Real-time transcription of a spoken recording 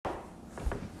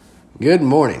Good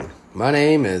morning. My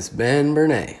name is Ben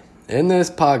Bernay. In this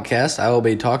podcast, I will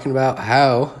be talking about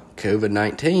how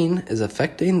COVID-19 is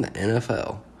affecting the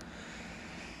NFL.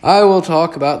 I will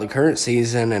talk about the current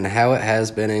season and how it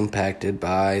has been impacted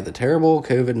by the terrible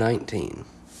COVID-19.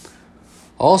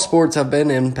 All sports have been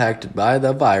impacted by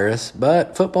the virus,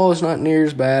 but football is not near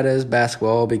as bad as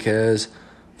basketball because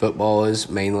football is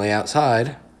mainly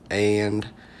outside, and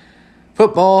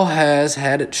football has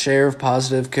had its share of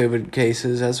positive COVID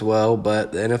cases as well,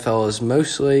 but the NFL is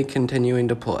mostly continuing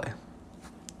to play.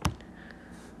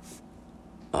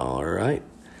 All right.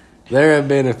 There have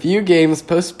been a few games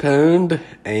postponed,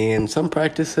 and some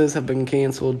practices have been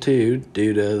canceled too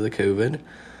due to the COVID,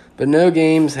 but no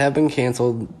games have been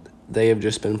canceled. They have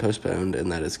just been postponed,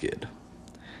 and that is good.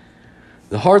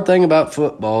 The hard thing about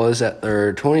football is that there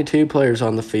are 22 players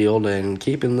on the field, and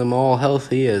keeping them all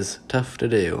healthy is tough to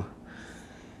do.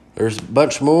 There's a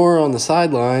bunch more on the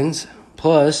sidelines,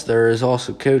 plus there is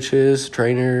also coaches,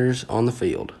 trainers on the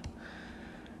field.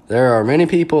 There are many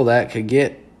people that could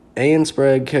get and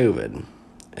spread COVID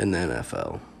in the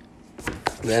NFL.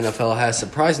 The NFL has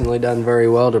surprisingly done very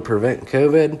well to prevent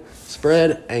COVID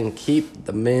spread and keep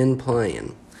the men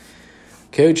playing.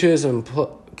 Coaches and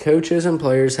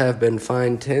players have been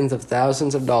fined tens of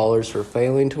thousands of dollars for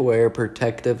failing to wear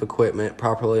protective equipment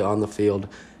properly on the field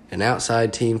and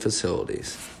outside team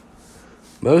facilities.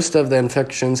 Most of the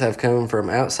infections have come from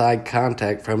outside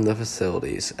contact from the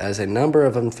facilities. As a number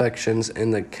of infections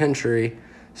in the country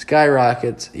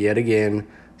skyrockets yet again,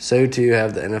 so too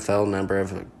have the number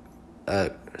of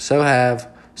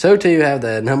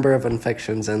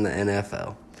infections in the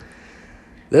NFL.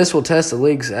 This will test the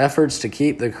league's efforts to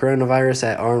keep the coronavirus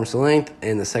at arm's length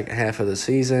in the second half of the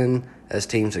season as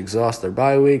teams exhaust their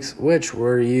bye weeks, which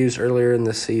were used earlier in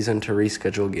the season to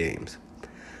reschedule games.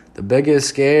 The biggest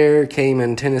scare came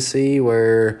in Tennessee,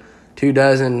 where two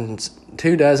dozen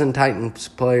Titans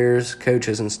players,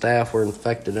 coaches, and staff were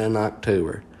infected in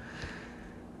October.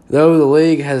 Though the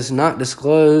league has not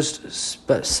disclosed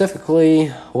specifically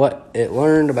what it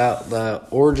learned about the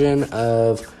origin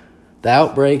of the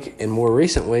outbreak in more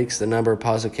recent weeks, the number of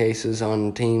positive cases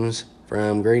on teams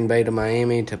from Green Bay to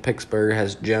Miami to Pittsburgh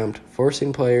has jumped,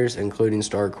 forcing players, including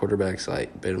star quarterbacks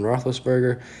like Ben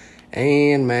Roethlisberger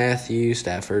and Matthew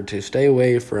Stafford, to stay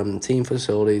away from team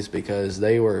facilities because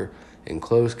they were in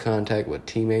close contact with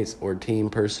teammates or team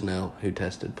personnel who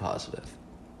tested positive.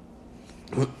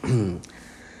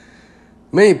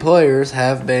 Many players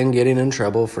have been getting in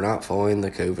trouble for not following the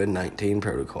COVID-19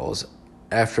 protocols.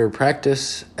 After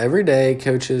practice every day,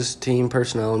 coaches, team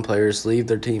personnel, and players leave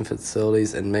their team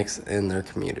facilities and mix in their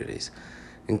communities,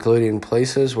 including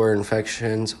places where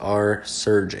infections are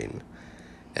surging.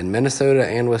 In Minnesota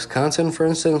and Wisconsin, for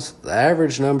instance, the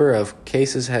average number of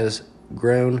cases has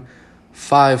grown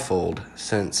fivefold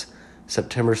since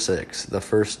September 6th, the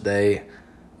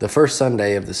first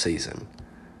Sunday of the season.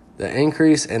 The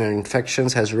increase in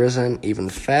infections has risen even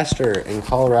faster in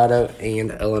Colorado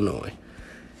and Illinois,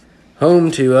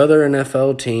 home to other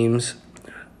NFL teams.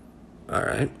 All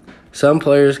right. Some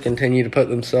players continue to put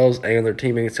themselves and their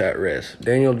teammates at risk.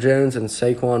 Daniel Jones and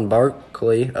Saquon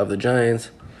Barkley of the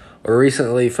Giants were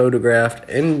recently photographed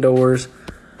indoors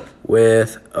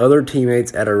with other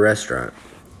teammates at a restaurant.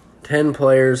 10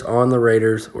 players on the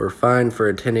Raiders were fined for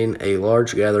attending a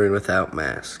large gathering without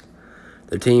masks.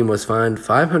 The team was fined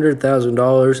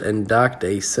 $500,000 and docked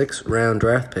a 6th-round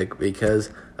draft pick because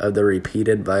of the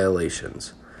repeated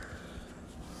violations.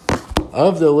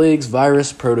 Of the league's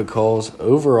virus protocols,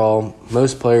 overall,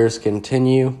 most players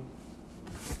continue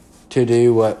to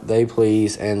do what they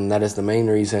please, and that is the main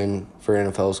reason for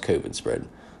NFL's COVID spread.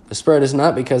 The spread is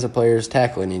not because of players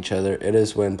tackling each other. It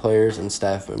is when players and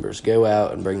staff members go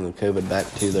out and bring the COVID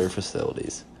back to their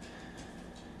facilities.